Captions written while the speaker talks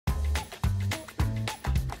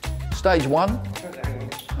Stage one.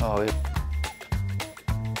 Oh, yeah.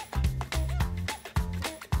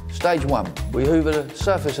 Stage one, we hoover the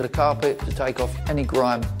surface of the carpet to take off any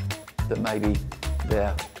grime that may be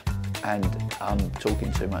there, and I'm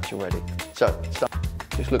talking too much already. So, start.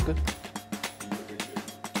 Just look good.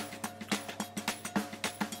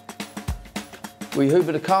 We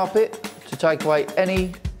hoover the carpet to take away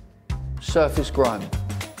any surface grime.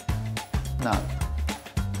 No.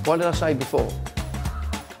 What did I say before?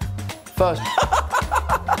 First.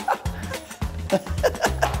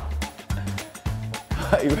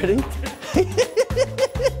 Are you ready?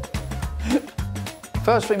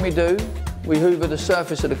 First thing we do, we hoover the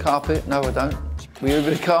surface of the carpet. No, I don't. We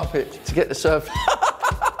hoover the carpet to get the surface.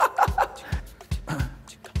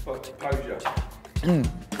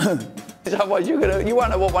 Otherwise you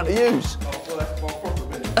won't know what one to use. Oh, well, that's my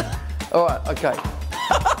problem, isn't it? All right, okay.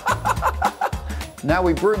 Now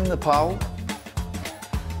we broom the pole.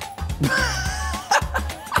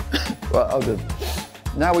 Right, hold on.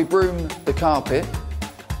 Now we broom the carpet.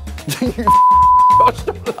 You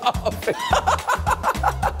stop laughing.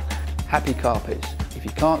 Happy carpets. If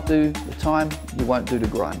you can't do the time, you won't do the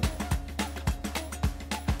grime.